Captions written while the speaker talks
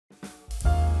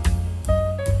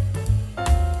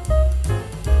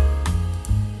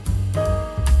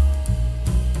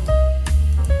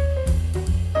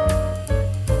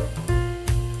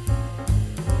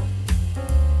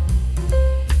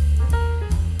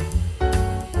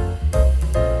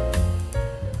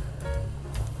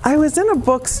I was in a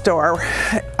bookstore.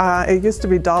 It used to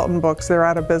be Dalton Books. They're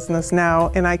out of business now.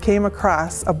 And I came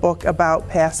across a book about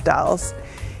pastels.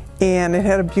 And it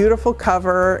had a beautiful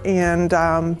cover. And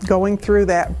going through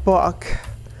that book,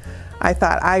 I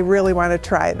thought, I really want to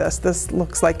try this. This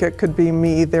looks like it could be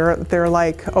me. They're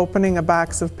like opening a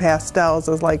box of pastels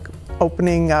is like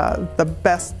opening the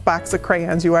best box of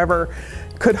crayons you ever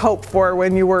could hope for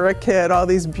when you were a kid. All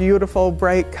these beautiful,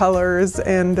 bright colors.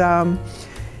 And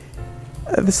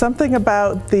there's something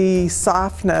about the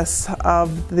softness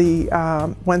of the,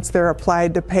 once they're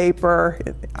applied to paper,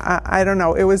 I don't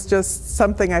know, it was just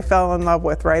something I fell in love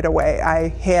with right away. I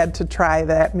had to try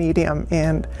that medium,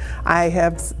 and I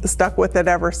have stuck with it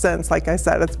ever since. Like I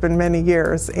said, it's been many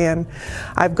years, and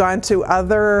I've gone to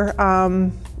other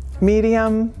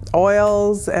medium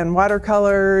oils and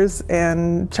watercolors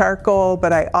and charcoal,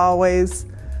 but I always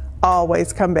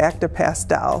come back to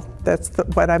pastel. That's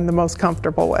what I'm the most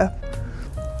comfortable with.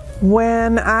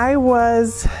 When I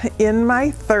was in my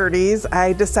 30s,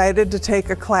 I decided to take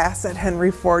a class at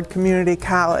Henry Ford Community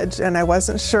College, and I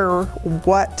wasn't sure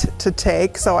what to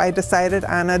take, so I decided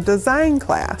on a design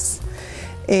class.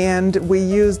 And we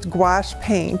used gouache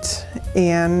paint,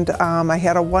 and I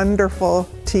had a wonderful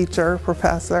teacher,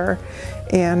 professor,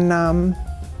 and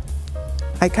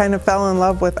I kind of fell in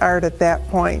love with art at that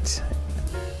point.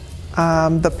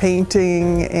 The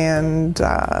painting, and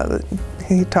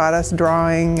he taught us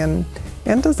drawing and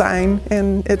design,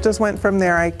 and it just went from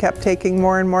there. I kept taking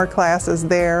more and more classes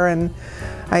there, and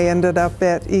I ended up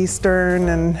at Eastern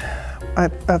and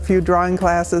a few drawing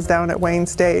classes down at Wayne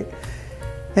State.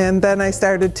 And then I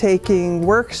started taking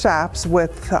workshops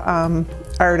with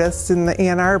artists in the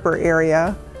Ann Arbor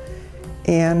area,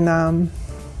 and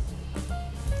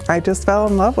I just fell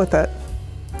in love with it.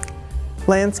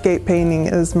 Landscape painting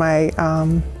is my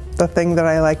the thing that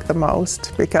I like the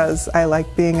most, because I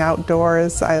like being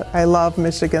outdoors. I love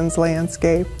Michigan's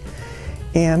landscape,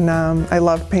 and I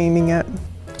love painting it.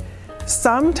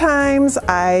 Sometimes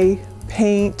I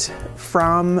paint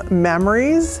from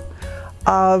memories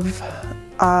of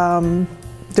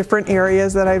different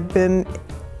areas that I've been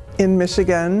in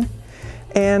Michigan,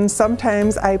 and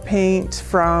sometimes I paint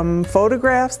from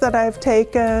photographs that I've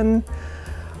taken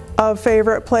of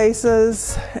favorite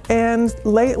places. And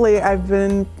lately I've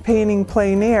been painting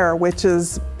plein air, which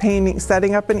is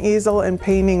setting up an easel and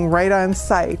painting right on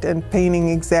site, and painting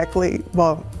exactly,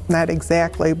 well, not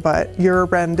exactly, but your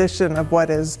rendition of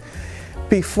what is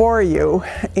before you.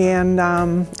 And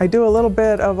I do a little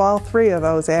bit of all three of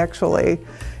those actually.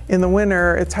 In the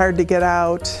winter it's hard to get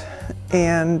out,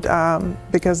 and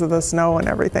because of the snow and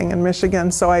everything in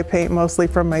Michigan, so I paint mostly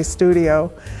from my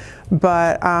studio.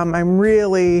 But I'm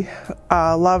really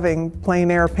loving plein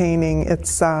air painting.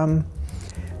 It's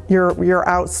you're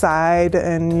outside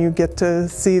and you get to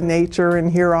see nature and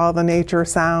hear all the nature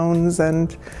sounds,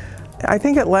 and I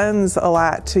think it lends a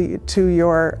lot to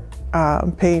your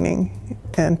painting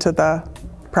and to the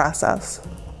process.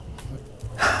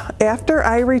 After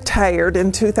I retired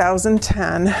in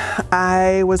 2010,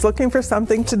 I was looking for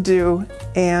something to do,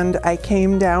 and I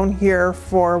came down here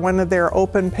for one of their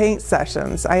open paint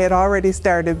sessions. I had already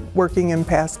started working in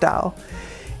pastel,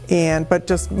 but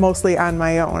just mostly on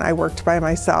my own. I worked by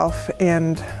myself,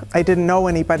 and I didn't know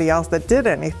anybody else that did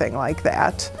anything like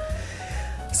that.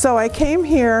 So I came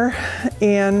here,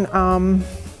 and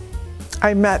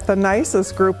I met the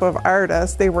nicest group of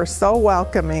artists. They were so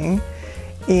welcoming.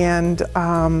 And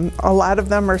a lot of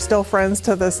them are still friends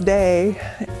to this day,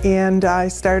 and I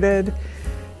started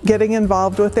getting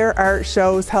involved with their art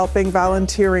shows,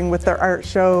 volunteering with their art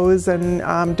shows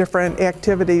and different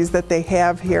activities that they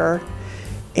have here.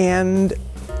 And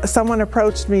someone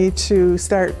approached me to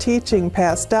start teaching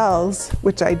pastels,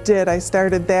 which I did. I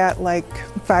started that like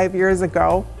 5 years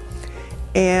ago,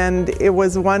 and it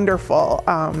was wonderful.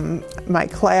 My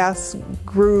class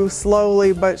grew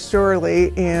slowly but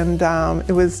surely, and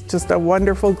it was just a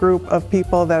wonderful group of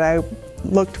people that I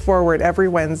looked forward every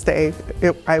Wednesday.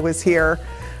 I was here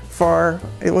for,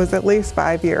 it was at least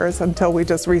 5 years, until we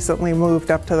just recently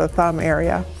moved up to the Thumb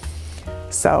area.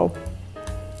 So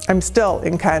I'm still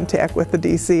in contact with the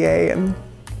DCA and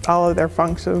all of their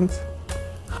functions.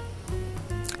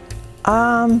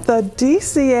 The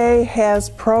DCA has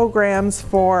programs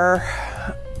for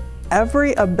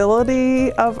every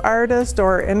ability of artist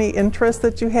or any interest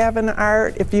that you have in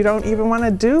art. If you don't even want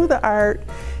to do the art,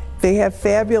 they have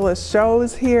fabulous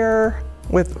shows here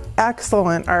with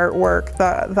excellent artwork.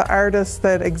 The artists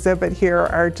that exhibit here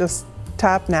are just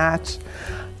top-notch.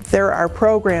 There are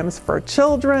programs for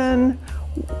children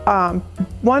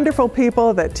wonderful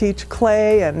people that teach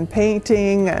clay and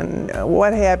painting and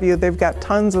what have you. They've got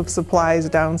tons of supplies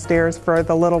downstairs for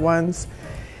the little ones.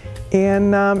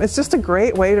 And it's just a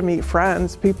great way to meet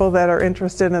friends, people that are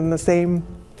interested in the same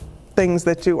things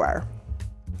that you are.